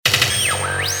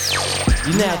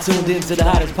You're now tuned into the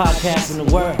hottest podcast in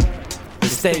the world, the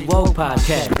Stay Woke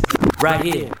Podcast, right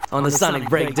here on the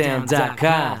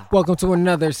SonicBreakdown.com. Welcome to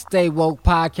another Stay Woke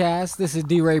Podcast. This is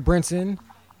D-Ray Brinson,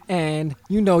 and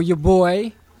you know your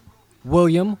boy,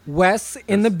 William West,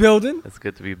 in the building. It's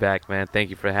good to be back, man.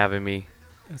 Thank you for having me.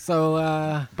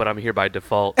 So, but I'm here by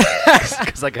default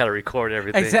because I got to record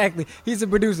everything. Exactly. He's a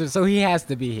producer, so he has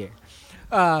to be here.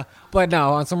 But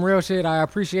no, on some real shit, I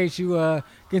appreciate you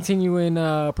continuing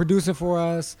producing for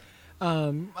us.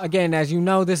 Again, as you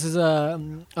know, this is a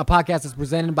podcast that's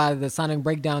presented by the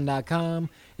SonicBreakdown.com.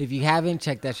 If you haven't,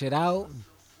 check that shit out.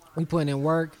 We putting in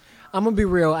work. I'm going to be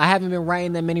real. I haven't been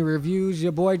writing that many reviews.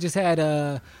 Your boy just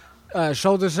had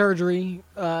shoulder surgery.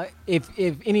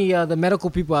 If any of the medical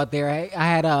people out there, I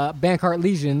had Bankart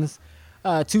lesions,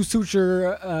 two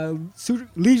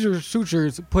leisure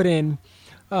sutures put in,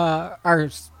 or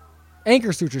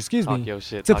anchor sutures, excuse me,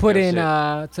 to put in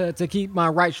to keep my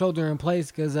right shoulder in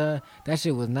place because that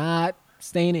shit was not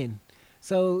staying in.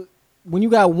 So when you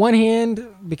got one hand,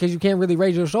 because you can't really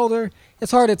raise your shoulder,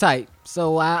 it's hard to type.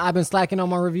 So I've been slacking on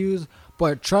my reviews,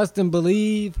 but trust and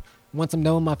believe, once I'm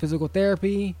done with my physical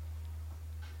therapy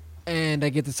and I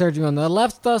get the surgery on the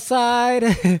left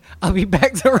side, I'll be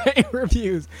back to writing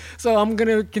reviews. So I'm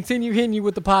going to continue hitting you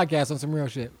with the podcast on some real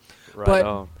shit. Right but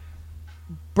on.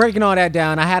 Breaking all that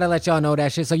down, I had to let y'all know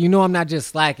that shit. So you know I'm not just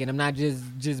slacking. I'm not just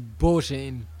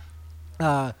bullshitting.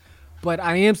 But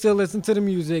I am still listening to the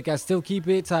music. I still keep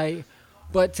it tight.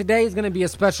 But today is going to be a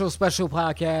special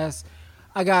podcast.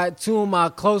 I got two of my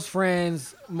close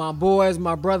friends, my boys,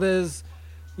 my brothers,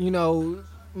 you know,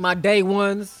 my day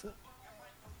ones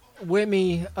with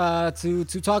me to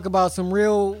talk about some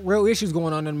real issues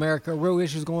going on in America, real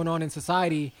issues going on in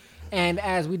society. And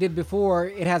as we did before,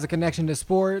 it has a connection to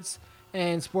sports,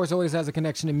 and sports always has a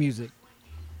connection to music.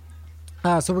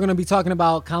 So we're going to be talking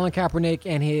about Colin Kaepernick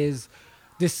and his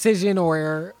decision,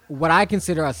 or what I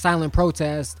consider a silent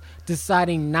protest,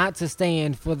 deciding not to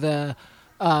stand for the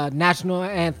national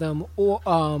anthem or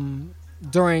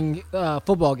during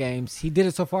football games. He did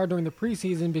it so far during the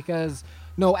preseason because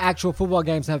no actual football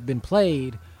games have been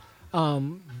played.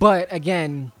 But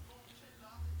again,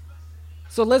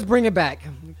 so let's bring it back.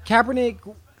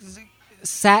 Kaepernick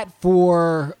sat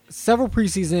for several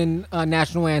preseason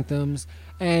national anthems,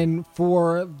 and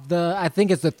for I think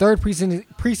it's the third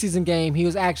preseason game, he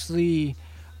was actually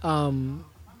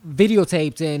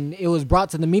videotaped, and it was brought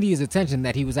to the media's attention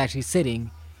that he was actually sitting.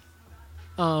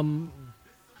 I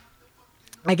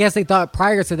guess they thought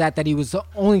prior to that he was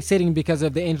only sitting because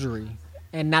of the injury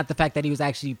and not the fact that he was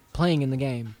actually playing in the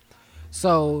game.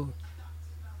 So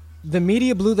the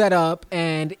media blew that up,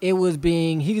 and he was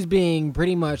being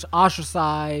pretty much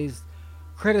ostracized,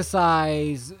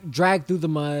 criticized, dragged through the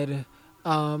mud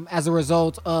as a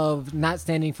result of not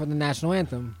standing for the national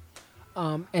anthem,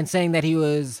 and saying that he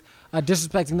was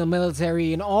disrespecting the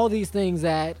military and all these things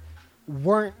that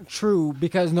weren't true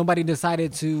because nobody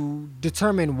decided to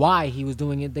determine why he was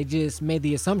doing it. They just made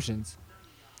the assumptions,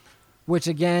 which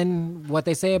again, what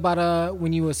they say about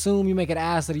when you assume, you make an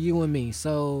ass out of you and me.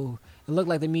 So it looked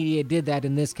like the media did that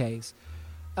in this case.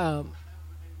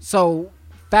 So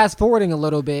fast forwarding a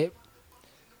little bit,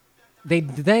 they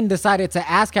then decided to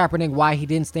ask Kaepernick why he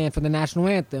didn't stand for the national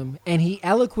anthem, and he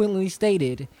eloquently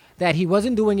stated that he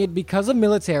wasn't doing it because of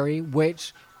military,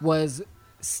 which was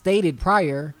stated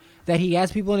prior, that he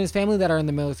has people in his family that are in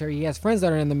the military, he has friends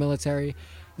that are in the military,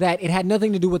 that it had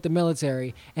nothing to do with the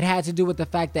military. It had to do with the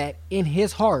fact that in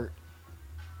his heart,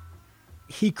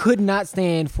 he could not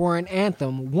stand for an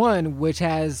anthem, one, which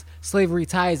has slavery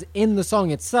ties in the song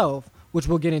itself, which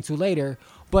we'll get into later,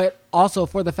 but also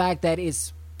for the fact that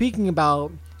it's speaking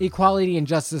about equality and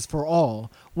justice for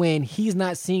all, when he's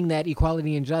not seeing that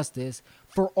equality and justice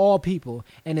for all people.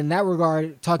 And in that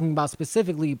regard, talking about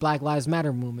specifically Black Lives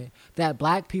Matter movement, that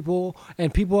black people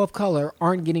and people of color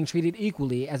aren't getting treated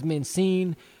equally, as been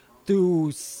seen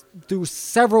through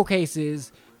several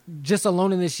cases. Just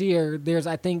alone in this year, there's,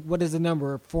 I think, what is the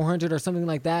number, 400 or something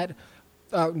like that,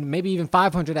 maybe even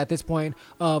 500 at this point,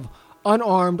 of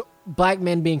unarmed black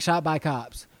men being shot by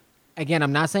cops. Again,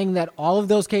 I'm not saying that all of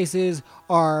those cases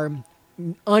are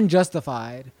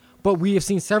unjustified, but we have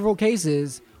seen several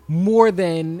cases more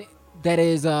than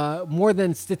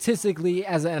statistically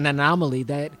as an anomaly,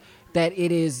 that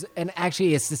it is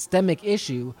actually a systemic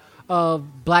issue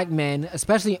of black men,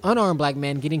 especially unarmed black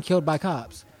men, getting killed by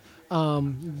cops.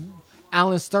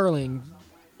 Alan Sterling,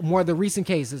 more of the recent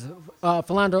cases,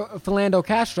 Philando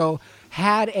Castro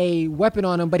had a weapon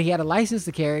on him, but he had a license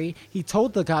to carry. He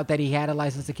told the cop that he had a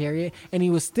license to carry it, and he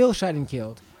was still shot and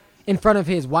killed in front of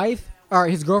his wife, or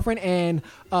his girlfriend, and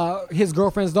his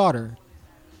girlfriend's daughter.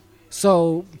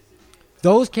 So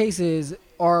those cases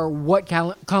are what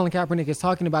Colin Kaepernick is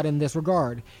talking about in this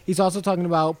regard. He's also talking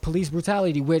about police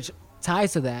brutality, which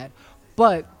ties to that.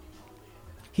 But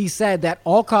he said that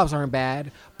all cops aren't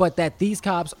bad, but that these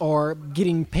cops are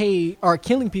getting paid, are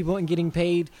killing people and getting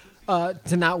paid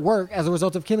to not work as a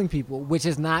result of killing people, which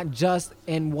is not just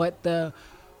in what the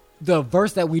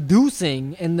verse that we do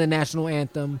sing in the national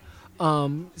anthem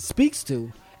speaks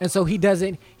to. And so he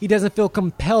doesn't feel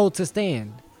compelled to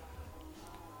stand.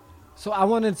 So I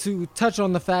wanted to touch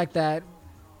on the fact that,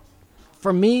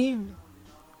 for me,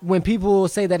 when people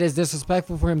say that it's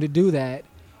disrespectful for him to do that,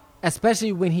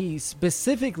 especially when he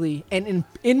specifically and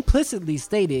implicitly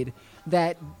stated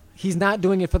that he's not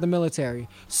doing it for the military.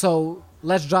 So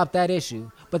let's drop that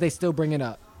issue, but they still bring it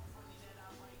up.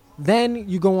 Then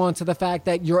you go on to the fact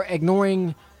that you're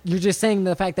just saying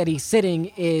the fact that he's sitting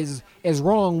is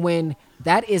wrong when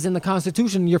that is in the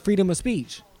Constitution, your freedom of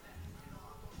speech.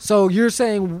 So you're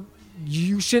saying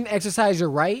you shouldn't exercise your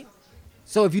right.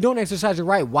 So if you don't exercise your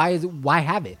right, why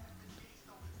have it?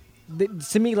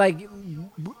 To me, like,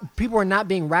 people are not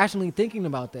being rationally thinking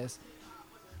about this.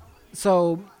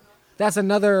 So that's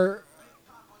another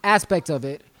aspect of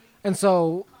it. And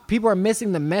so people are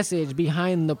missing the message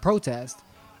behind the protest.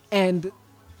 And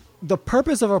the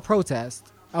purpose of a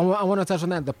protest, I want to touch on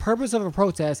that. The purpose of a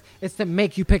protest is to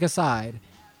make you pick a side.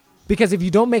 Because if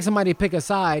you don't make somebody pick a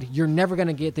side, you're never going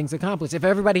to get things accomplished. If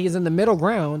everybody is in the middle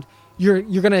ground, you're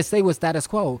going to stay with status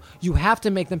quo. You have to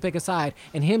make them pick a side.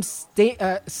 And him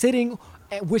sitting,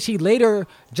 which he later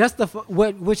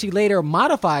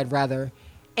modified rather,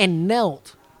 and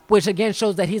knelt, which again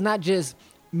shows that he's not just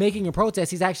making a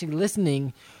protest. He's actually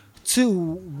listening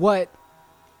to what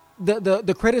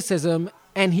the criticism,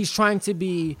 and he's trying to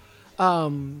be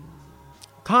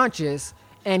conscious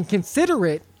and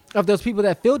considerate of those people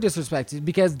that feel disrespected,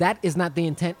 because that is not the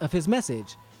intent of his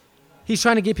message. He's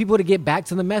trying to get people to get back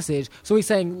to the message. So he's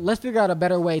saying, let's figure out a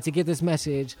better way to get this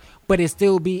message, but it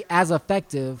still be as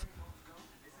effective,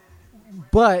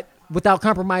 but without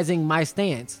compromising my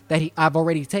stance that I've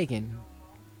already taken.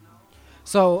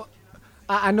 So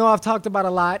I know I've talked about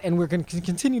a lot, and we're going to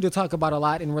continue to talk about a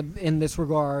lot in this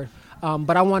regard.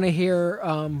 But I want to hear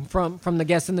from the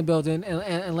guests in the building,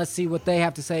 and let's see what they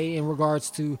have to say in regards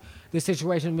to this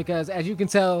situation, because as you can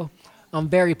tell, I'm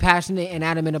very passionate and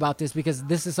adamant about this, because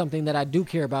this is something that I do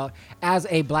care about as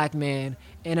a black man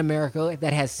in America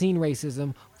that has seen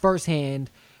racism firsthand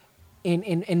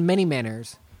in many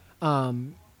manners,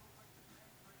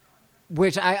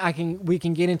 which we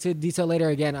can get into detail later.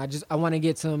 Again, I want to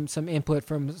get some input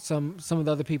from some of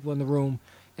the other people in the room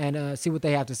and see what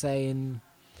they have to say, and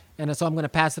so I'm going to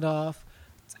pass it off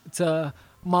to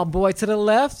my boy to the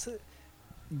left.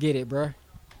 Get it, bro.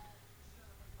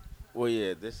 Well,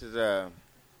 yeah, this is, I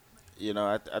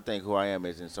think who I am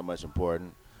isn't so much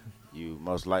important. You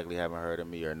most likely haven't heard of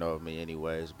me or know of me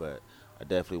anyways, but I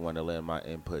definitely want to lend my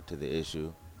input to the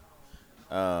issue.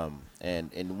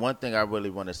 And one thing I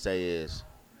really want to say is,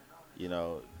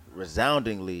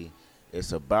 resoundingly,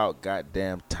 it's about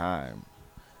goddamn time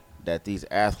that these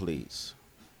athletes,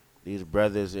 these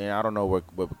brothers, and I don't know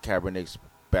what Kaepernick's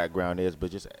background is,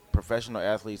 but just professional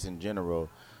athletes in general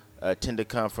tend to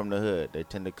come from the hood. They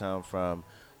tend to come from,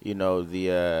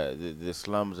 the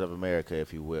slums of America,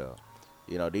 if you will.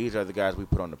 These are the guys we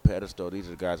put on the pedestal. These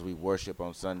are the guys we worship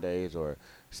on Sundays or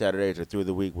Saturdays or through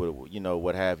the week,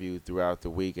 what have you, throughout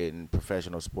the week in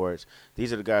professional sports.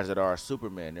 These are the guys that are our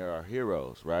supermen. They're our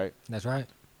heroes, right? That's right.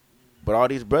 But all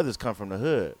these brothers come from the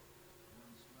hood.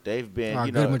 They've been, or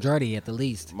a good majority at the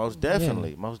least. Most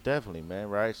definitely, man,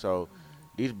 right? So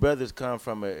these brothers come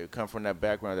from that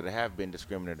background that have been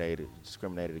discriminated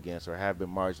against or have been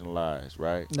marginalized,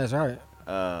 right? That's right.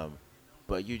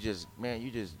 But you just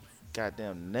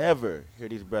goddamn never hear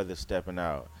these brothers stepping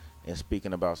out and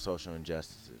speaking about social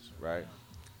injustices, right?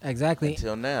 Exactly.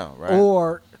 Until now, right?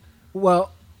 Or,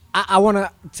 well, I want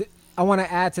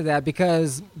to add to that,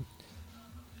 because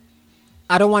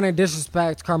I don't want to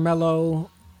disrespect Carmelo,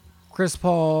 Chris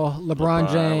Paul, LeBron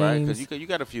James, right? Because you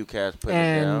got a few cats putting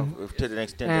it down to the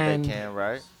extent that they can,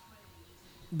 right?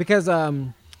 Because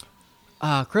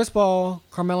Chris Paul,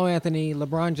 Carmelo Anthony,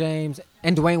 LeBron James,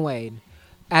 and Dwayne Wade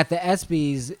at the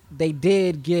ESPYs,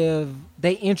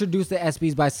 they introduced the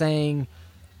ESPYs by saying,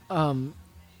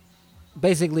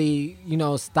 basically,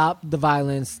 stop the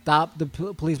violence, stop the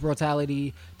police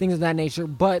brutality, things of that nature.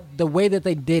 But the way that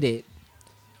they did it,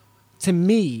 to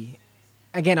me,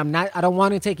 again, I don't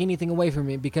want to take anything away from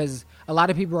it, because a lot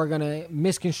of people are going to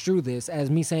misconstrue this as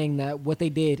me saying that what they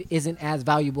did isn't as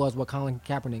valuable as what Colin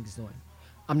Kaepernick is doing.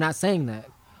 I'm not saying that.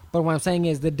 But what I'm saying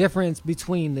is the difference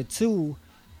between the two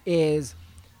is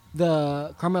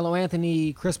the Carmelo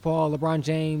Anthony, Chris Paul, LeBron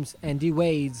James, and D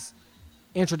Wade's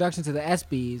introduction to the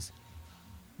ESPYs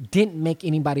didn't make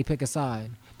anybody pick a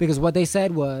side, because what they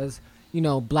said was,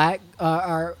 black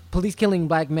or police killing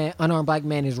unarmed black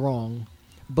men is wrong,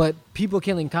 but people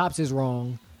killing cops is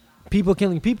wrong. People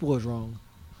killing people is wrong.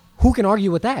 Who can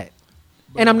argue with that?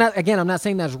 And I'm not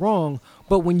saying that's wrong,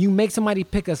 but when you make somebody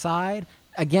pick a side,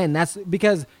 again, that's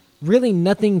because really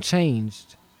nothing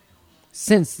changed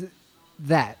since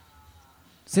they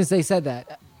said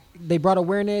that. They brought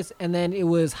awareness, and then it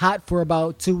was hot for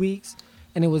about 2 weeks,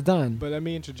 and it was done. But let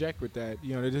me interject with that.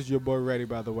 This is your boy Reddy,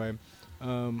 by the way.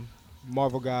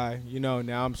 Marvel guy.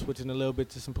 Now I'm switching a little bit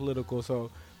to some political.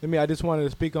 So I just wanted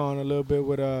to speak on a little bit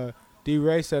what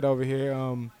D-Ray said over here.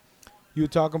 You were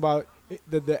talking about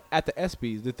the at the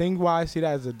ESPYs. The thing why I see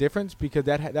that as a difference, because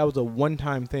that was a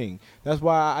one-time thing. That's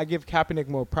why I give Kaepernick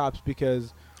more props,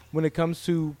 because when it comes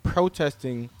to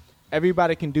protesting,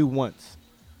 everybody can do once,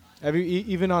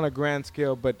 even on a grand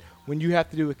scale. But when you have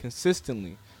to do it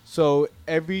consistently, so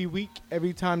every week,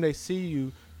 every time they see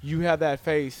you, you have that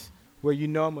face where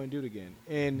I'm going to do it again.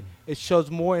 And it shows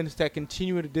more, and it's that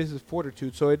continuing, this is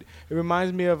fortitude. So it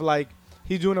reminds me of, like,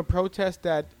 he's doing a protest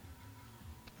that,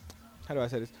 how do I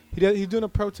say this? He's doing a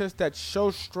protest that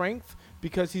shows strength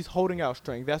because he's holding out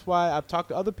strength. That's why I've talked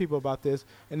to other people about this.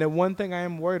 And the one thing I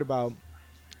am worried about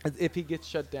is if he gets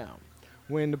shut down.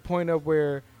 When the point of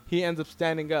where he ends up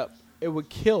standing up, it would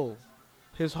kill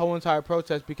his whole entire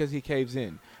protest because he caves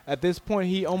in. At this point,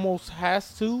 he almost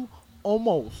has to,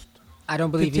 I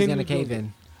don't believe he's going to cave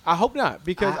in. I hope not,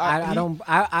 because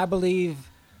I believe,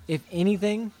 if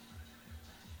anything,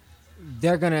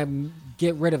 they're going to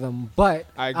get rid of him. But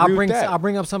I'll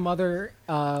bring up some other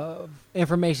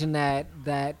information that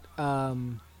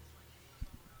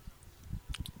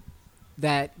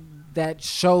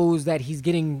shows that he's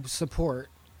getting support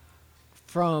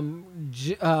from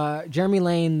Jeremy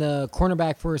Lane, the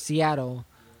cornerback for Seattle,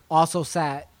 also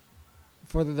sat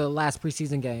for the last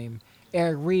preseason game.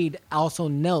 Eric Reed also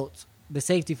knelt, the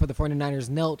safety for the 49ers,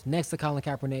 knelt next to Colin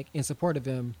Kaepernick in support of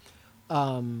him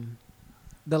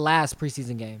the last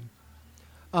preseason game.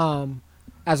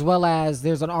 As well as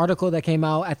there's an article that came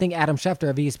out, I think Adam Schefter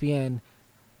of ESPN.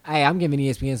 Hey, I'm giving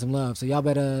ESPN some love, so y'all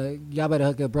better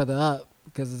hook a brother up,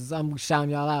 because I'm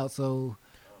shouting y'all out, so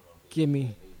give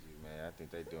me. I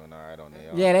think they doing all right on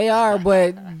their own. Yeah, they are,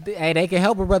 but hey, they can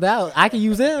help a brother out. I can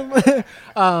use him.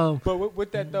 But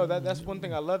with that though, that's one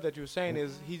thing I love that you were saying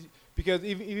is because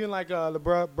even like the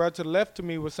brother to the left to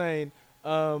me was saying,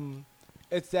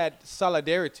 it's that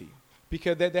solidarity,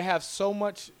 because they have so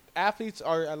much. Athletes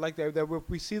are like that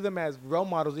we see them as role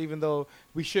models, even though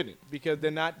we shouldn't, because they're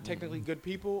not technically good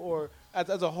people, or as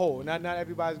a whole. Not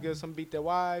everybody's good. Some beat their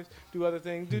wives, do other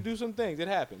things, do some things. It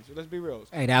happens. Let's be real.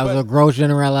 Hey, that was a gross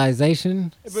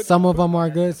generalization. Some of them are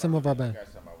good, some of them are bad. I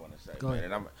got something I want to say, man.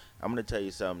 And I'm going to tell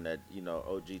you something that,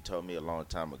 OG told me a long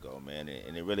time ago, man,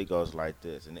 and it really goes like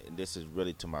this, and this is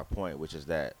really to my point, which is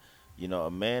that, a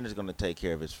man is going to take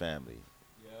care of his family.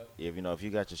 If you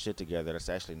got your shit together, that's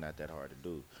actually not that hard to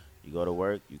do. You go to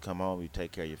work, you come home, you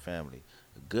take care of your family.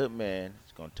 A good man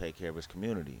is going to take care of his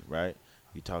community, right?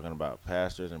 You're talking about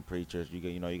pastors and preachers. You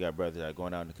got brothers that are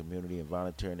going out in the community and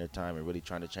volunteering their time and really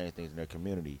trying to change things in their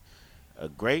community. A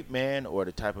great man, or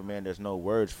the type of man there's no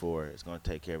words for, is going to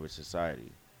take care of his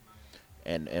society.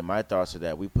 And my thoughts are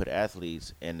that we put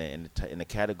athletes in the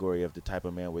category of the type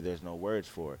of man where there's no words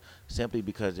for, simply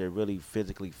because they're really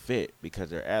physically fit, because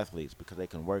they're athletes, because they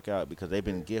can work out, because they've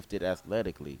been gifted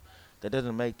athletically. That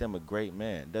doesn't make them a great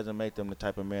man. It doesn't make them the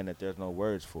type of man that there's no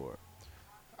words for.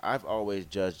 I've always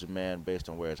judged a man based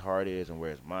on where his heart is and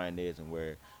where his mind is, and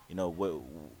where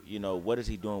what is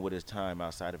he doing with his time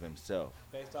outside of himself.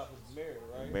 Based off his mirror,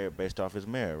 right? Based off his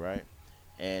mirror, right?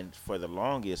 And for the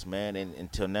longest, man, and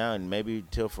until now, and maybe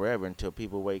until forever, until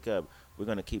people wake up, we're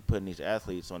gonna keep putting these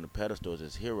athletes on the pedestals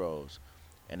as heroes,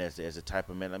 and as a type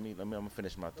of man. I'm gonna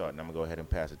finish my thought, and I'm gonna go ahead and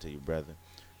pass it to you, brother.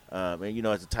 And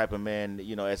as a type of man,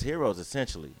 as heroes,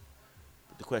 essentially.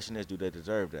 But the question is, do they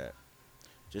deserve that?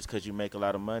 Just because you make a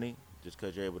lot of money, just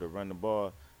because you're able to run the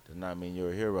ball, does not mean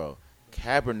you're a hero.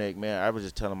 Kaepernick, man, I was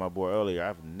just telling my boy earlier,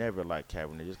 I've never liked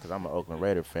Kaepernick just because I'm an Oakland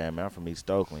Raider fan, man. I'm from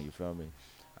East Oakland, you feel me?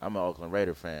 I'm an Oakland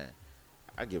Raider fan.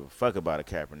 I give a fuck about a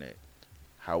Kaepernick.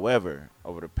 However,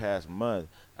 over the past month,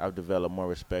 I've developed more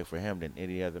respect for him than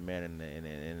any other man in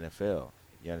the NFL.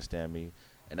 You understand me?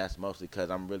 And that's mostly because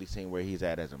I'm really seeing where he's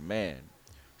at as a man.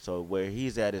 So where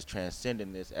he's at is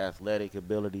transcending this athletic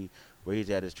ability, where he's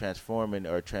at is transforming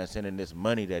or transcending this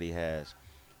money that he has.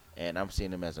 And I'm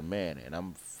seeing him as a man. And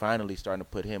I'm finally starting to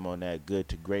put him on that good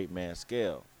to great man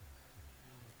scale.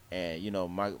 And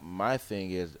my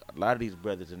thing is, a lot of these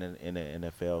brothers in the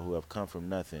NFL who have come from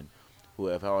nothing, who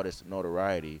have all this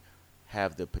notoriety,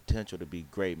 have the potential to be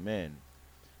great men.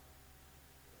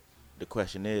 The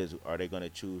question is, are they going to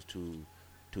choose to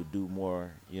do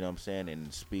more,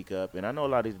 and speak up? And I know a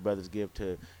lot of these brothers give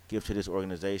to this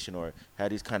organization, or have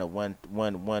these kind of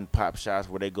one pop shots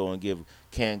where they go and give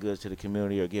canned goods to the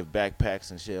community or give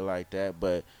backpacks and shit like that.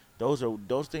 But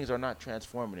those things are not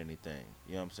transforming anything.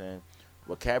 You know what I'm saying?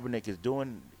 What Kaepernick is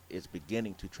doing is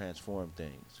beginning to transform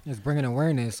things. It's bringing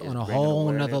awareness on a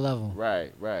whole nother level.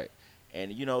 Right.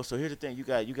 And so here's the thing: you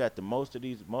got the most of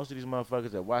these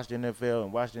motherfuckers that watch the NFL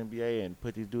and watch the NBA and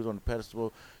put these dudes on the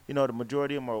pedestal. The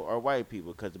majority of them are white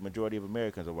people, because the majority of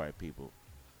Americans are white people.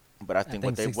 But I think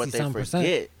what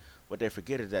they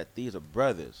forget is that these are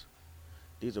brothers.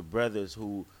 These are brothers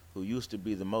who used to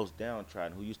be the most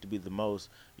downtrodden, who used to be the most,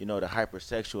 the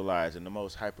hypersexualized and the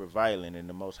most hyper-violent and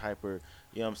the most hyper,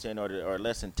 or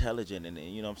less intelligent, and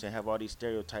have all these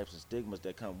stereotypes and stigmas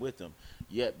that come with them.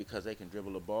 Yet, because they can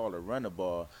dribble a ball or run a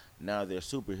ball, now they're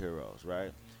superheroes,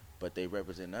 right? But they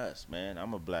represent us, man.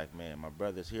 I'm a black man. My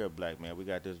brother's here a black man. We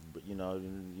got this, what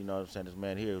I'm saying, this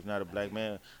man here who's not a black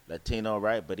man, Latino,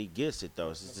 right? But he gets it,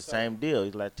 though. It's the same deal.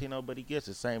 He's Latino, but he gets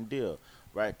the same deal.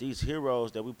 Right, these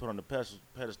heroes that we put on the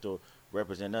pedestal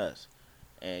represent us,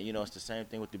 and it's the same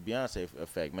thing with the Beyonce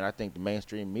effect, man. I think the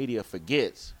mainstream media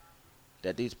forgets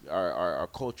that these are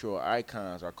cultural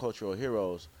icons, our cultural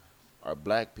heroes, are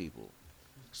black people.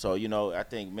 So I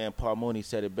think, man, Paul Mooney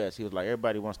said it best. He was like,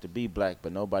 everybody wants to be black,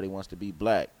 but nobody wants to be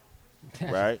black.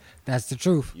 Right? That's the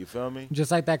truth. You feel me?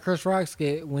 Just like that Chris Rock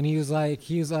skit when he was like,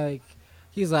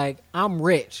 I'm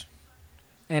rich.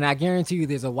 And I guarantee you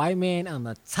there's a white man on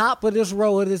the top of this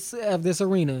row of this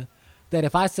arena that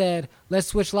if I said, let's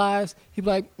switch lives, he'd be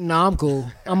like, nah, I'm cool.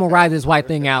 I'm going to ride this white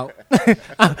thing out.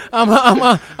 I'm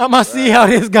going to see how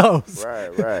this goes.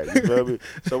 Right. You feel me?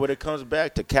 So when it comes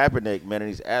back to Kaepernick, man, and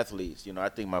these athletes, I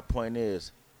think my point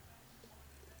is,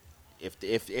 if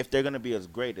they're going to be as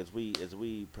great as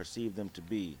we perceive them to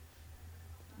be,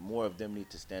 more of them need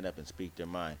to stand up and speak their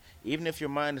mind. Even if your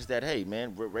mind is that, hey,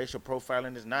 man, racial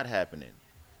profiling is not happening,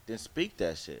 then speak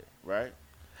that shit, right?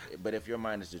 But if your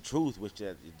mind is the truth, which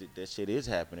that shit is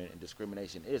happening and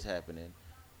discrimination is happening,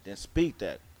 then speak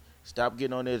that. Stop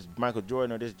getting on this Michael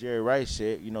Jordan or this Jerry Rice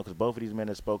shit, because both of these men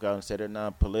that spoke out and said they're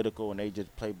non-political and they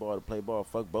just play ball to play ball.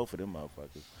 Fuck both of them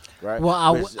motherfuckers, right?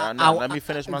 Well, let me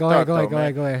finish my thought. Go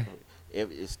ahead.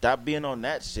 Stop being on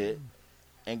that shit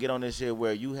and get on this shit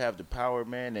where you have the power,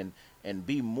 man, and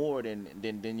be more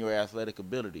than your athletic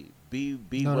ability. Be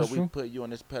what we put you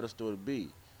on this pedestal to be.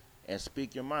 And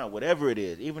speak your mind, whatever it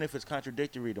is, even if it's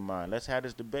contradictory to mine. Let's have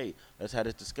this debate. Let's have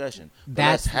this discussion.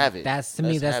 Let's have it. That's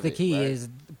the key. Right? Is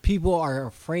people are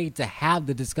afraid to have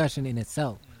the discussion in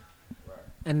itself, right.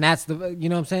 And that's the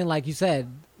what I'm saying. Like you said,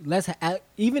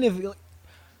 even if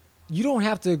you don't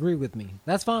have to agree with me,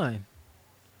 that's fine.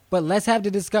 But let's have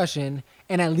the discussion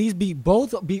and at least be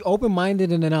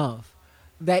open-minded enough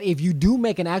that if you do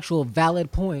make an actual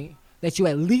valid point, that you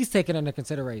at least take it under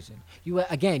consideration. You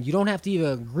don't have to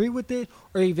either agree with it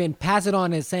or even pass it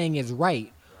on as saying it's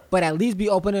right, but at least be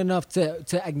open enough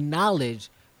to acknowledge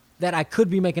that I could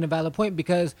be making a valid point,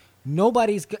 because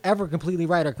nobody's ever completely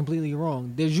right or completely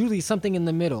wrong. There's usually something in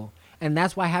the middle, and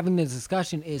that's why having this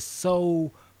discussion is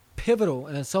so pivotal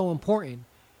and it's so important.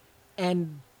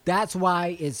 And that's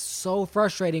why it's so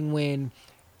frustrating when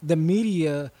the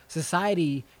media,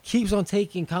 society keeps on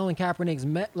taking Colin Kaepernick's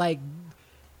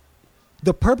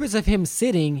the purpose of him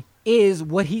sitting is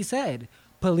what he said: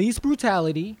 police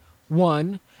brutality,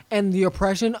 one, and the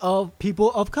oppression of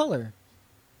people of color.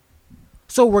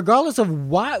 So regardless of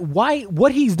why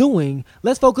what he's doing,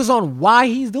 let's focus on why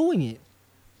he's doing it.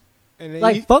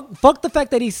 And fuck the fact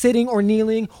that he's sitting or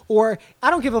kneeling, or I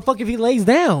don't give a fuck if he lays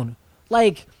down.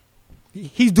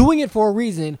 He's doing it for a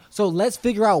reason. So let's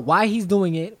figure out why he's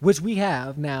doing it, which we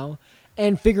have now,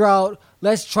 and figure out,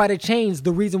 let's try to change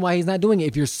the reason why he's not doing it.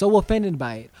 If you're so offended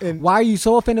by it, and why are you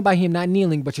so offended by him not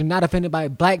kneeling, but you're not offended by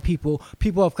black people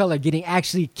of color getting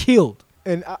actually killed?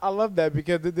 And I love that,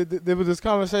 because there was this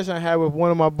conversation I had with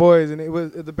one of my boys, and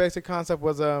the basic concept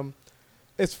was,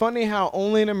 it's funny how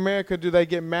only in America do they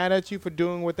get mad at you for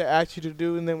doing what they ask you to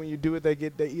do, and then when you do it,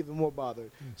 they even more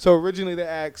bothered. So originally they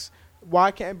asked,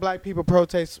 why can't black people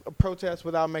protest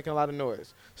without making a lot of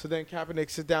noise? So then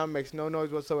Kaepernick sits down, makes no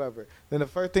noise whatsoever. Then the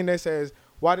first thing they say is,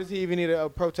 why does he even need a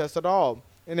protest at all?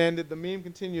 And then the meme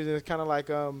continues, and it's kind of like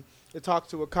it talks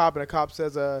to a cop, and the cop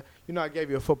says, I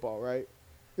gave you a football, right?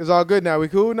 It's all good now. We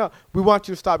cool? No, we want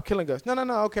you to stop killing us. No,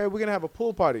 okay, we're going to have a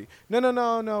pool party.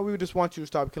 No, we just want you to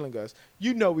stop killing us.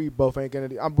 We both ain't going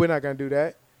to we're not going to do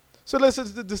that. So let's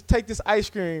just take this ice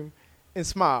cream and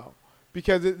smile,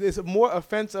 because it's more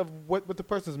offense of what the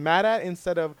person's mad at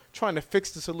instead of trying to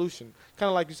fix the solution. Kind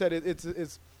of like you said,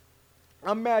 it's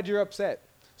I'm mad you're upset.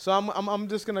 So I'm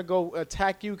just going to go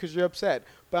attack you because you're upset.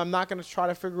 But I'm not going to try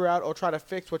to figure out or try to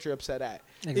fix what you're upset at.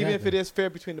 Exactly. Even if it is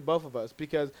fair between the both of us.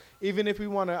 Because even if we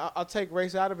want to, I'll take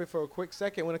race out of it for a quick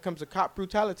second. When it comes to cop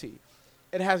brutality,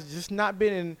 it has just not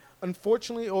been in,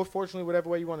 unfortunately or fortunately, whatever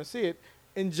way you want to see it,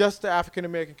 in just the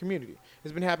African-American community.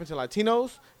 It's been happening to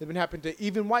Latinos. It's been happening to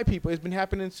even white people. It's been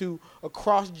happening to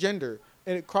across gender,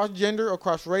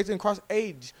 across race, and across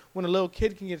age when a little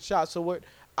kid can get shot. So what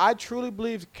I truly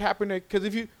believe Kaepernick, because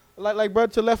if you, like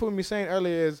brother to left with me saying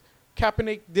earlier, is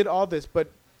Kaepernick did all this, but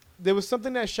there was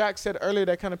something that Shaq said earlier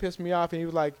that kind of pissed me off, and he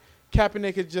was like,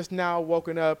 Kaepernick has just now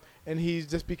woken up, and he's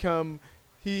just become,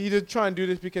 he's just trying to do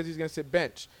this because he's going to sit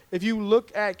bench. If you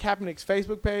look at Kaepernick's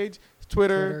Facebook page,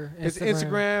 Twitter, his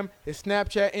Instagram, his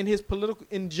Snapchat, and his political,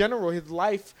 in general, his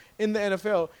life in the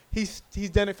NFL, he's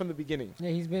done it from the beginning. Yeah,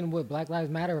 he's been with Black Lives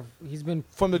Matter. He's been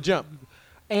from the jump.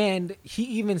 And he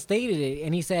even stated it,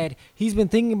 and he said he's been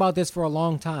thinking about this for a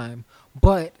long time,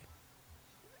 but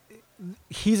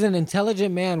he's an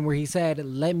intelligent man where he said,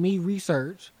 let me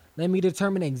research, let me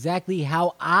determine exactly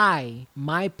how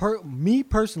me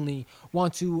personally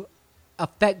want to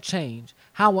affect change.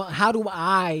 How do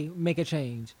I make a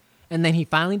change? And then he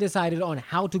finally decided on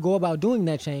how to go about doing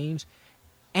that change,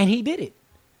 and he did it.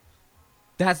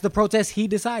 That's the protest he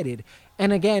decided.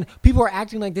 And again, people are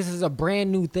acting like this is a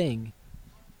brand new thing.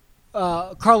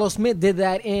 Carlos Smith did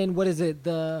that in,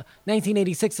 the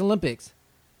 1986 Olympics.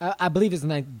 I believe it's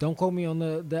don't quote me on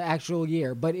the actual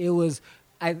year, but it was,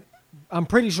 I'm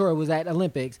pretty sure it was at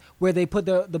Olympics where they put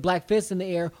the black fist in the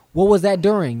air. What was that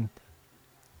during?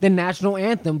 The national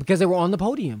anthem, because they were on the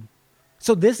podium.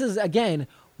 So this is, again,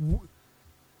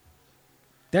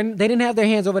 they didn't have their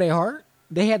hands over their heart.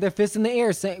 They had their fists in the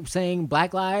air saying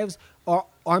black lives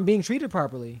aren't being treated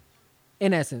properly.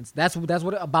 In essence, that's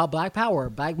what about Black Power,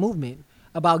 Black movement,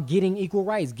 about getting equal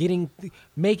rights,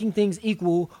 making things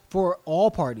equal for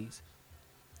all parties.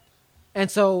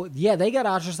 And so, yeah, they got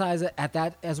ostracized at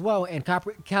that as well. And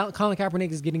Colin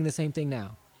Kaepernick is getting the same thing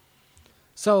now.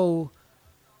 So,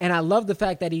 and I love the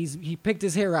fact that he picked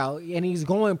his hair out and he's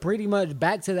going pretty much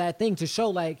back to that thing to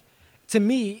show, like, to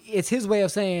me, it's his way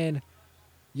of saying,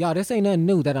 y'all, this ain't nothing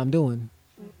new that I'm doing.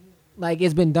 Like,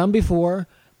 it's been done before.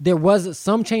 There was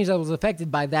some change that was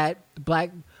affected by that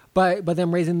by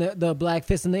them raising the black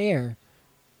fist in the air.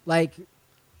 Like,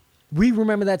 we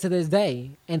remember that to this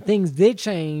day, and things did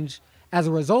change as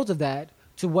a result of that.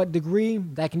 To what degree,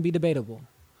 that can be debatable,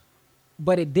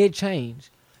 but it did change.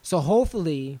 So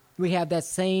hopefully we have that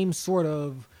same sort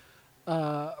of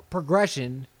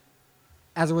progression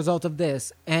as a result of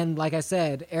this. And like I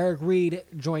said, Eric Reed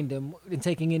joined him in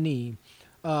taking a knee.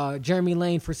 Jeremy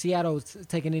Lane for Seattle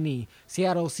taking a knee.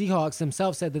 Seattle Seahawks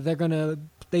themselves said that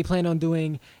they plan on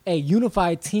doing a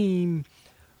unified team,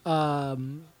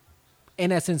 in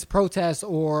essence, protest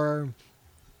or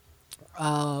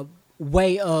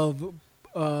way of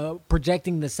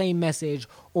projecting the same message,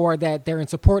 or that they're in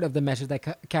support of the message that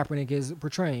Kaepernick is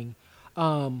portraying.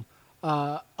 On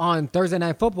Thursday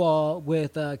Night Football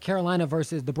with Carolina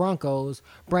versus the Broncos,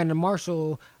 Brandon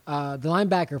Marshall, the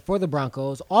linebacker for the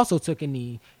Broncos, also took a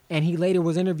knee. And he later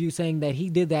was interviewed saying that he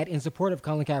did that in support of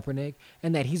Colin Kaepernick,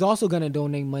 and that he's also going to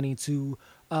donate money to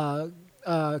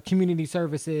community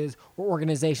services or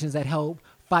organizations that help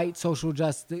fight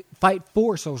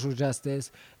for social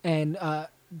justice, and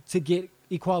to get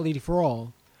equality for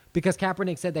all. Because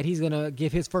Kaepernick said that he's going to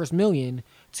give his first $1 million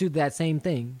to that same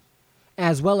thing,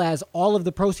 as well as all of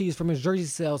the proceeds from his jersey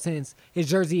sale, since his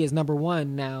jersey is number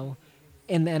 1 now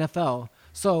in the NFL.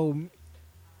 So,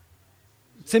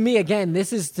 to me, again,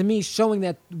 this is showing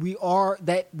that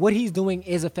that what he's doing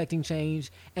is affecting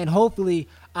change, and hopefully,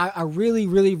 I really,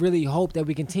 really, really hope that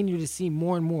we continue to see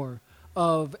more and more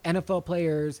of NFL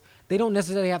players. They don't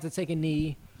necessarily have to take a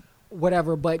knee,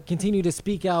 whatever, but continue to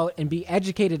speak out and be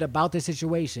educated about the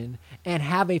situation and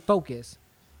have a focus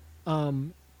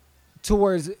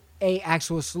towards a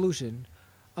actual solution.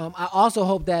 I also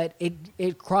hope that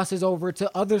it crosses over to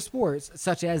other sports,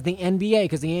 such as the NBA,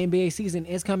 because the NBA season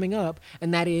is coming up,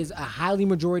 and that is a highly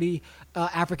majority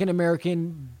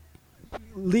African-American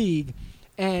league.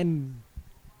 And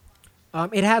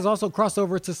it has also crossed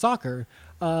over to soccer.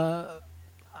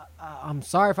 I'm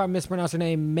sorry if I mispronounced her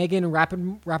name, Megan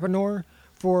Rapinoe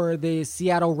for the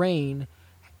Seattle Reign,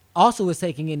 also is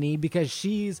taking a knee because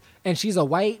she's a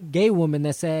white gay woman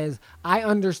that says, I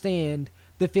understand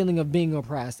the feeling of being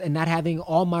oppressed and not having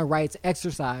all my rights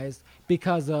exercised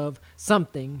because of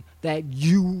something that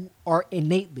you are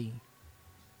innately.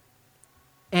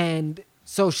 And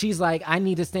so she's like, I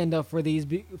need to stand up for these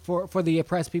for the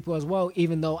oppressed people as well,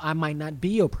 even though I might not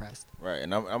be oppressed. Right,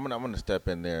 and I'm gonna step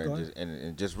in there Go and ahead.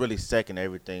 and just really second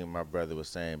everything my brother was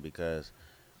saying, because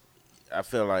I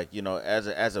feel like,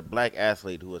 as a black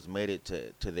athlete who has made it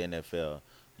to the NFL,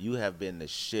 you have been the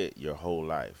shit your whole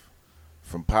life.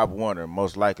 From Pop Warner,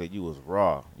 most likely you was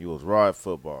raw. You was raw at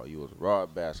football. You was raw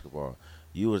at basketball.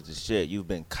 You was the shit. You've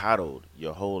been coddled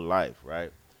your whole life,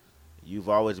 right? You've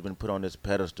always been put on this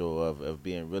pedestal of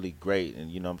being really great,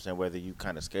 and whether you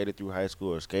kind of skated through high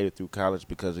school or skated through college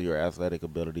because of your athletic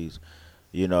abilities,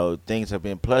 things have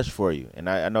been plush for you. And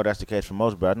I know that's the case for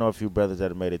most, but I know a few brothers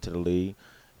that have made it to the league,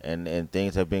 and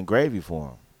things have been gravy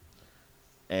for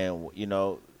them. And,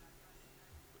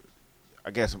 I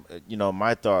guess,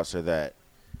 my thoughts are that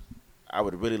I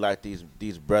would really like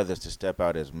these brothers to step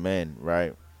out as men,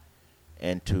 right?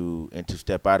 And to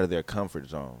step out of their comfort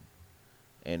zone.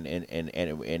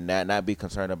 And not be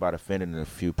concerned about offending a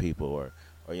few people or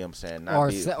you know what I'm saying,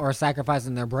 Or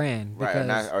sacrificing their brand.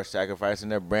 Right, or sacrificing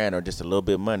their brand or just a little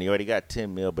bit of money. You already got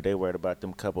 10 mil, but they worried about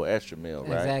them couple extra mil,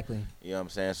 right? Exactly. You know what I'm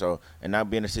saying? So, and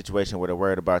not be in a situation where they're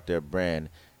worried about their brand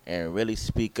and really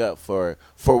speak up for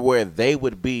where they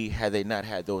would be had they not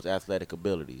had those athletic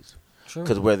abilities. True.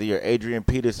 Because whether you're Adrian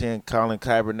Peterson, Colin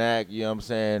Kaepernick, you know what I'm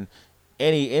saying,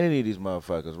 any of these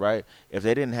motherfuckers, right? If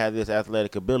they didn't have this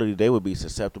athletic ability, they would be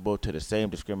susceptible to the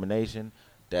same discrimination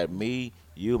that me,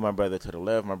 you, my brother to the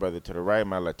left, my brother to the right,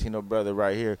 my Latino brother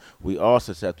right here, we all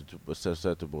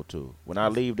susceptible to. When I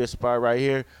leave this spot right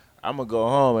here, I'm going to go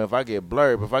home, and if I get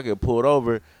blurred, if I get pulled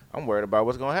over, I'm worried about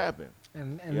what's going to happen.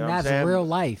 And You know what I'm that's saying? real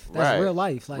life. That's Right. real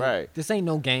life. Like, Right. This ain't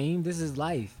no game. This is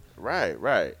life. Right.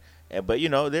 But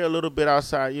they're a little bit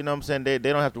outside. You know what I'm saying? They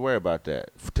don't have to worry about that.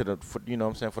 You know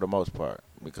what I'm saying, for the most part,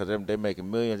 because they're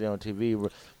making millions. They're on TV.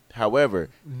 However,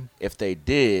 if they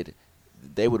did,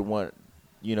 they would want,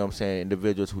 you know what I'm saying,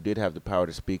 individuals who did have the power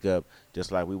to speak up,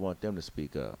 just like we want them to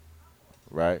speak up,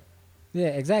 right? Yeah,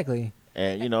 exactly.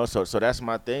 And so that's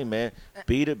my thing, man.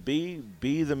 Be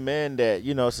the man that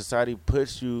society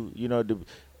puts you. To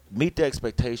meet the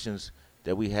expectations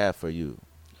that we have for you.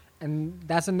 And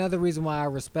that's another reason why I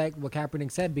respect what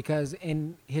Kaepernick said, because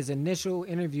in his initial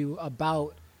interview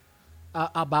about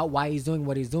why he's doing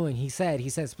what he's doing, he said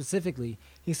specifically,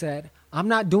 I'm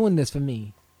not doing this for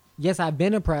me. Yes, I've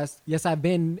been oppressed. Yes, I've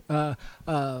been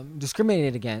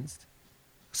discriminated against.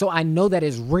 So I know that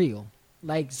it's real.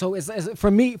 Like, so it's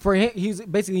for me, for him, he's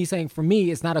basically saying, for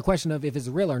me, it's not a question of if it's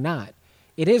real or not.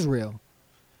 It is real.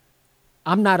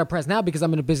 I'm not oppressed now because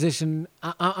I'm in a position.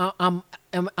 I'm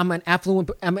in an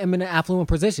affluent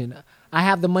position. I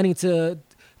have the money to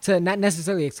not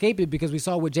necessarily escape it, because we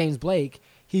saw with James Blake,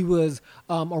 he was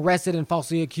arrested and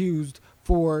falsely accused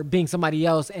for being somebody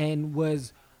else and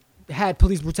had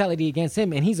police brutality against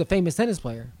him, and he's a famous tennis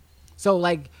player. So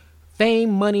like,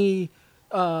 fame, money,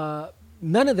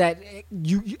 none of that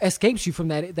you escapes you from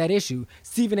that issue.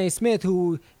 Stephen A. Smith,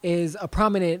 who is a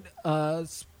prominent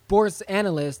sports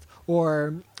analyst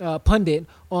or pundit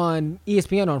on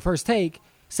ESPN on First Take,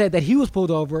 said that he was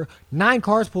pulled over. 9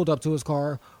 cars pulled up to his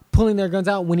car, pulling their guns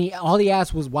out when all he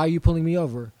asked was, "Why are you pulling me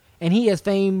over?" And he has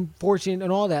fame, fortune,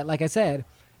 and all that, like I said,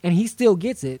 and he still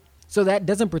gets it. So that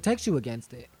doesn't protect you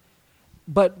against it.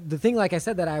 But the thing, like I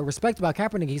said, that I respect about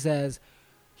Kaepernick,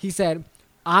 he said,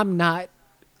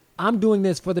 I'm doing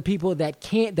this for the people that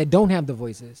don't have the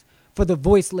voices, for the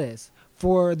voiceless,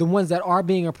 for the ones that are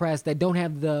being oppressed, that don't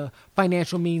have the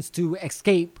financial means to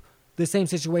escape the same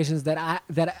situations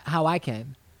how I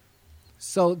can.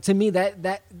 So to me,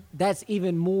 that's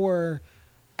even more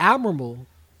admirable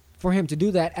for him to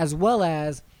do that, as well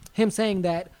as him saying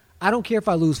that I don't care if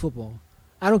I lose football.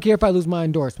 I don't care if I lose my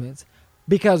endorsements,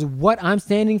 because what I'm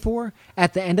standing for,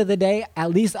 at the end of the day,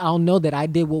 at least I'll know that I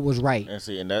did what was right. And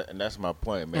see, and that's my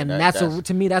point, man. And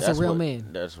to me, that's a real what, man.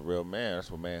 That's a real man.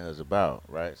 That's what manhood's about,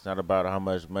 right? It's not about how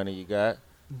much money you got,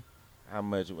 how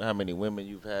many women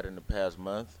you've had in the past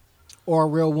month. Or a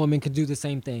real woman could do the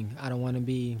same thing. I don't want to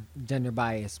be gender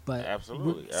biased, but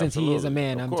since he is a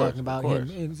man, I'm talking about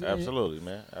him. Absolutely,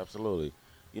 man. Absolutely.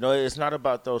 It's not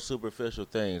about those superficial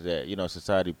things that,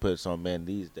 society puts on men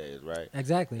these days, right?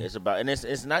 Exactly. It's about, and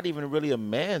it's not even really a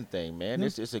man thing, man.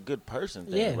 Mm-hmm. It's a good person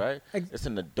thing, right? It's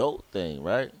an adult thing,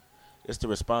 right? It's the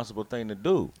responsible thing to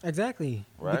do. Exactly.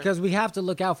 Right? Because we have to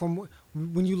look out for,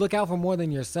 when you look out for more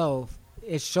than yourself,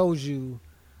 it shows you,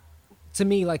 to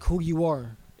me, like, who you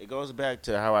are. It goes back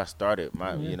to how I started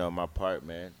my, my part,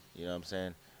 man. You know what I'm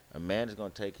saying? A man is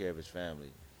going to take care of his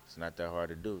family. It's not that hard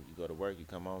to do. You go to work, you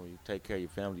come home, you take care of your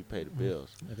family, you pay the bills.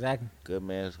 Exactly. Good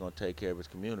man is going to take care of his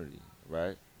community,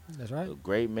 right? That's right. A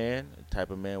great man, a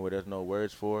type of man where there's no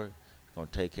words for, He's going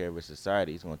to take care of his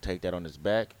society. He's going to take that on his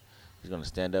back. He's going to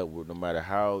stand up no matter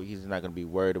how. He's not going to be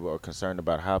worried about or concerned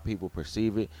about how people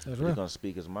perceive it. That's He's real. going to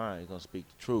speak his mind. He's going to speak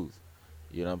the truth.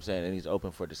 You know what I'm saying? And he's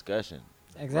open for discussion.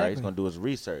 Exactly. Right? He's going to do his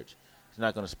research. He's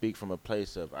not going to speak from a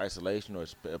place of isolation or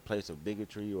a place of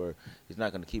bigotry, or he's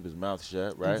not going to keep his mouth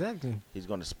shut, right? Exactly. He's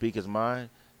going to speak his mind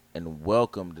and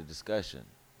welcome the discussion.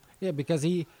 Yeah, because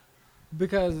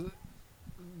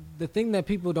the thing that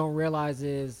people don't realize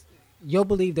is your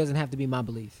belief doesn't have to be my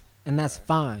belief, and that's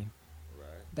fine. Right.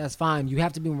 That's fine. You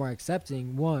have to be more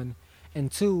accepting, one,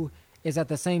 and two is at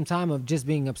the same time of just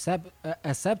being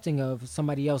accepting of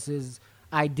somebody else's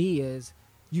ideas.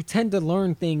 You tend to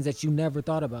learn things that you never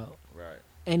thought about. Right.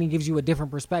 And it gives you a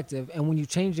different perspective. And when you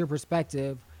change your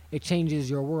perspective, it changes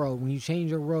your world. When you change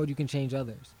your world, you can change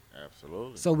others.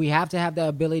 Absolutely. So we have to have the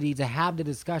ability to have the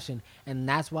discussion. And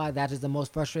that's why that is the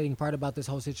most frustrating part about this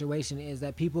whole situation, is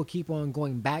that people keep on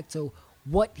going back to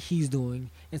what he's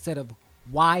doing instead of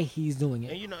why he's doing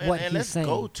it, And, you know, what and he's let's saying.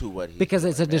 go to what he's Because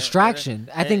doing, it's a man. distraction.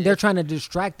 I think And they're it's- trying to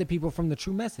distract the people from the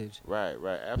true message. Right,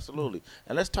 absolutely.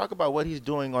 And let's talk about what he's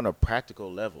doing on a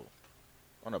practical level.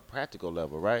 On a practical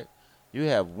level, right? You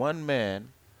have one man.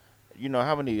 You know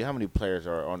how many players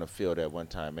are on the field at one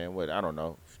time, man? What, I don't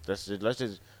know.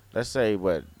 Let's say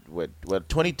what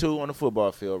 22 on the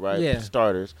football field, right? Yeah.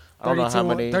 Starters. I don't know how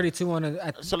many. 32 on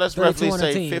a So let's 32 roughly on a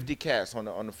say team. 50 cats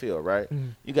on the field, right?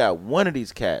 Mhm. You got one of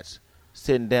these cats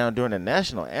sitting down during the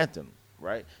national anthem,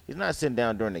 right? He's not sitting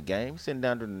down during the game. He's sitting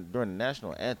down during the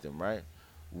national anthem, right?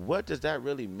 What does that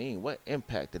really mean? What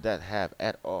impact did that have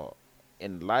at all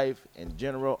in life in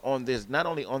general on this? Not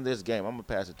only on this game, I'm gonna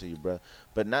pass it to you, bro,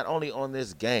 but not only on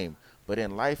this game, but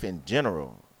in life in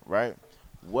general, right?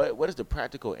 What is the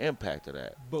practical impact of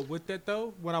that? But with that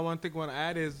though, what I want to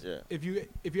add is Yeah. if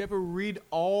you ever read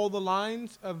all the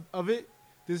lines of it,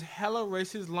 there's hella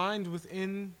racist lines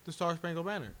within the Star Spangled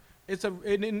Banner. It's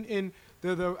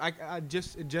it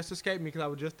just escaped me because I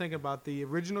was just thinking about the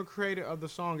original creator of the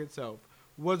song itself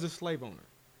was a slave owner,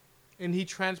 and he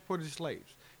transported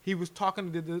slaves. He was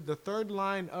talking to the third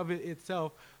line of it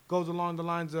itself goes along the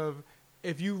lines of,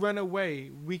 if you run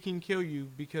away, we can kill you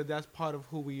because that's part of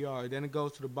who we are. Then it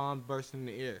goes to the bombs bursting in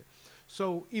the air.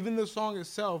 So even the song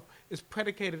itself is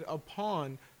predicated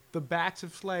upon the backs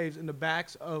of slaves and the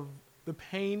backs of the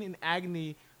pain and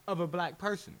agony of a black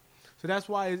person. So that's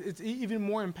why it's even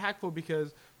more impactful,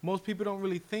 because most people don't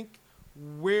really think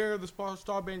where the Star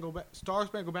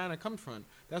Spangled Banner comes from.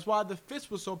 That's why the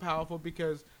fist was so powerful,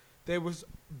 because they was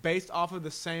based off of the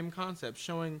same concept,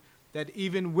 showing that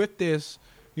even with this,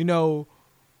 you know,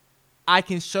 I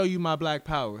can show you my black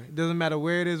power. It doesn't matter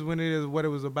where it is, when it is, what it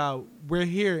was about. We're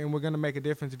here, and we're going to make a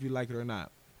difference if you like it or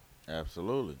not.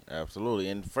 Absolutely.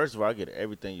 And first of all, I get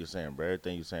everything you're saying, bro.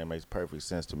 Everything you're saying makes perfect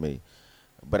sense to me.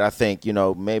 But I think, you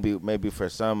know, maybe for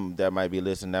some that might be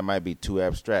listening, that might be too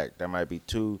abstract. That might be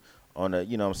too on the,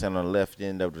 you know what I'm saying, on the left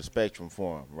end of the spectrum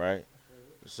for them, right?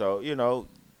 So, you know,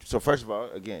 first of all,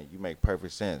 again, you make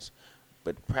perfect sense.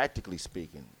 But practically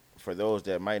speaking, for those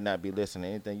that might not be listening to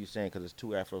anything you're saying because it's too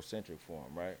Afrocentric for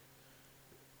them, right?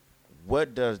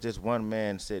 What does this one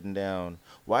man sitting down,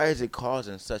 why is it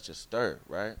causing such a stir,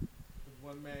 right?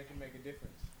 One man can make a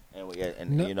difference.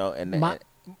 And No, you know, and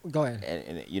Go ahead.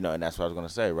 and you know, and that's what I was gonna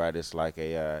say, right? It's like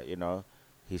a, you know,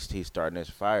 he's starting this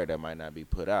fire that might not be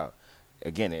put out.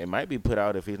 Again, it might be put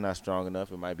out if he's not strong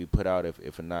enough. It might be put out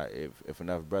if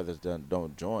enough brothers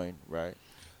don't join, right?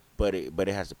 But it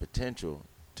has the potential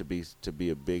to be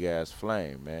a big ass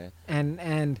flame, man.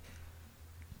 And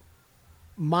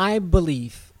my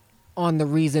belief on the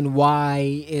reason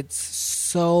why it's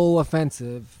so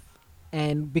offensive,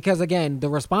 and because again, the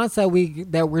response that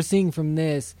we're seeing from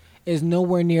this is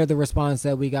nowhere near the response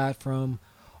that we got from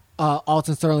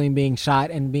Alton Sterling being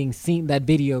shot and being seen, that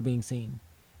video being seen.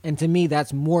 And to me,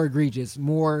 that's more egregious,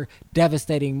 more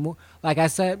devastating. More, like I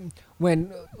said,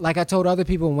 like I told other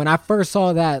people, when I first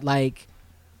saw that, like,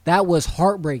 that was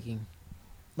heartbreaking.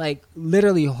 Like,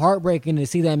 literally heartbreaking to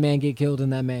see that man get killed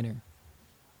in that manner.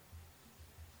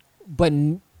 But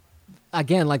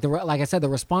again, like I said, the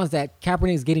response that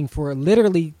Kaepernick is getting for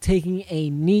literally taking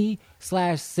a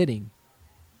knee/sitting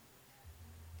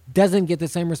doesn't get the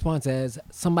same response as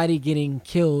somebody getting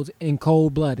killed in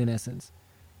cold blood, in essence.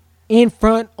 In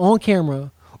front, on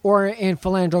camera, or in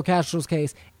Philandro Castro's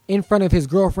case, in front of his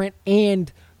girlfriend and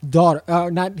daughter,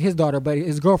 not his daughter, but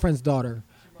his girlfriend's daughter,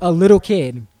 a little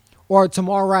kid. Or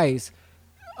Tamar Rice,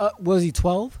 was he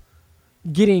 12?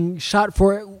 Getting shot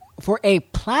for a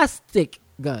plastic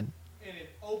gun. In an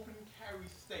open carry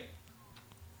state.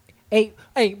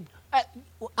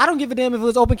 I don't give a damn if it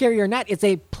was open carry or not. It's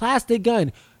a plastic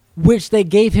gun, which they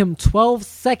gave him 12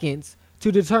 seconds to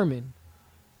determine.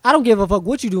 I don't give a fuck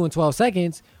what you do in 12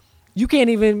 seconds. You can't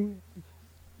even.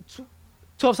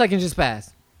 12 seconds just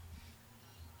passed.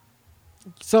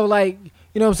 So like,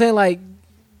 you know what I'm saying? Like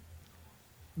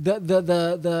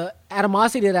the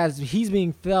animosity that he's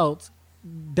being felt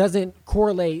doesn't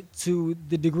correlate to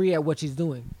the degree at which he's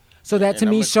doing. So that to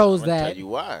me shows that. I'm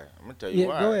gonna tell you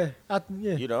why. Go ahead.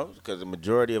 Yeah. You know, because the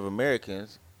majority of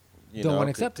Americans, Don't want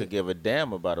to accept to it. give a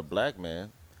damn about a black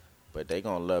man, but they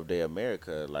gonna love their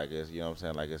America like it's, you know what I'm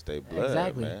saying, like it's their blood,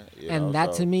 Exactly. man. You And know,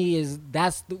 that so- to me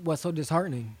that's what's so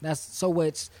disheartening. That's so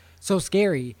what's so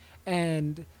scary.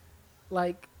 And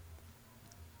like,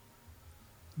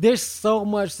 there's so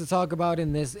much to talk about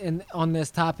on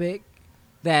this topic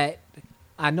that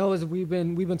I know we've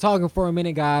been talking for a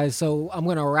minute, guys. So I'm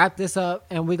gonna wrap this up,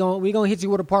 and we're gonna hit you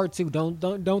with a part 2.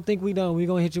 Don't think we done. We're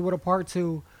gonna hit you with a part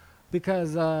 2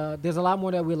 because there's a lot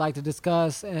more that we'd like to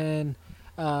discuss and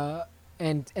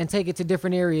take it to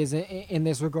different areas in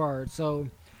this regard. So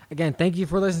again, thank you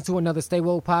for listening to another Stay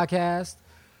Woke podcast.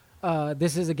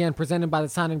 This is again presented by the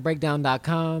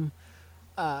sonicbreakdown.com.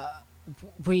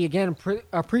 We again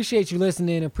appreciate you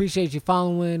listening, appreciate you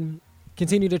following.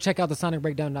 Continue to check out the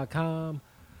sonicbreakdown.com.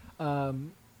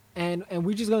 And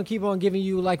we're just going to keep on giving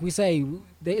you, like we say,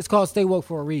 it's called Stay Woke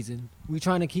for a reason. We're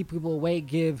trying to keep people awake,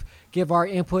 give our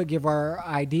input, give our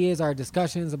ideas, our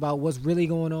discussions about what's really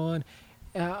going on.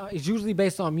 It's usually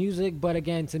based on music, but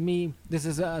again, to me, this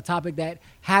is a topic that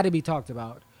had to be talked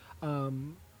about.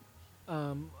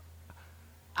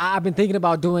 I've been thinking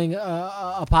about doing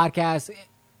a podcast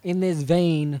in this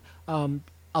vein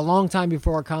a long time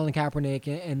before Colin Kaepernick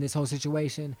and this whole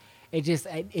situation.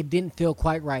 It didn't feel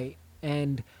quite right.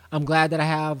 And I'm glad that I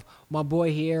have my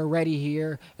boy here, Reddy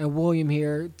here, and William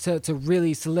here to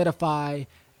really solidify.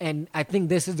 And I think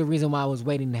this is the reason why I was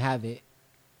waiting to have it,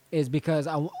 is because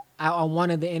I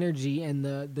wanted the energy and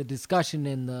the discussion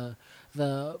and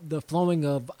the flowing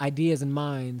of ideas and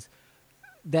minds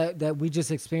that we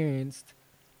just experienced,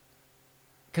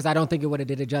 because I don't think it would have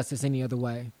did it justice any other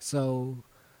way. So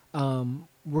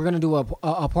we're going to do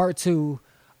a part 2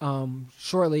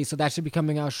 shortly, so that should be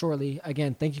coming out shortly.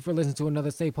 Again, thank you for listening to another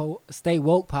Stay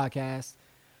Woke podcast.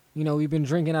 You know, we've been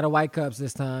drinking out of white cups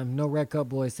this time. No red cup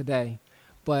boys today.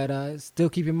 But still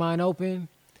keep your mind open.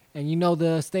 And you know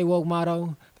the Stay Woke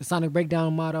motto, the Sonic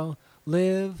Breakdown motto: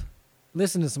 live,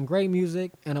 listen to some great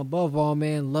music, and above all,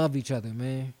 man, love each other,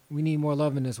 man. We need more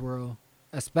love in this world.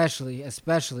 Especially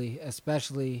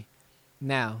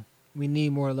now. We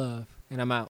need more love. And I'm out.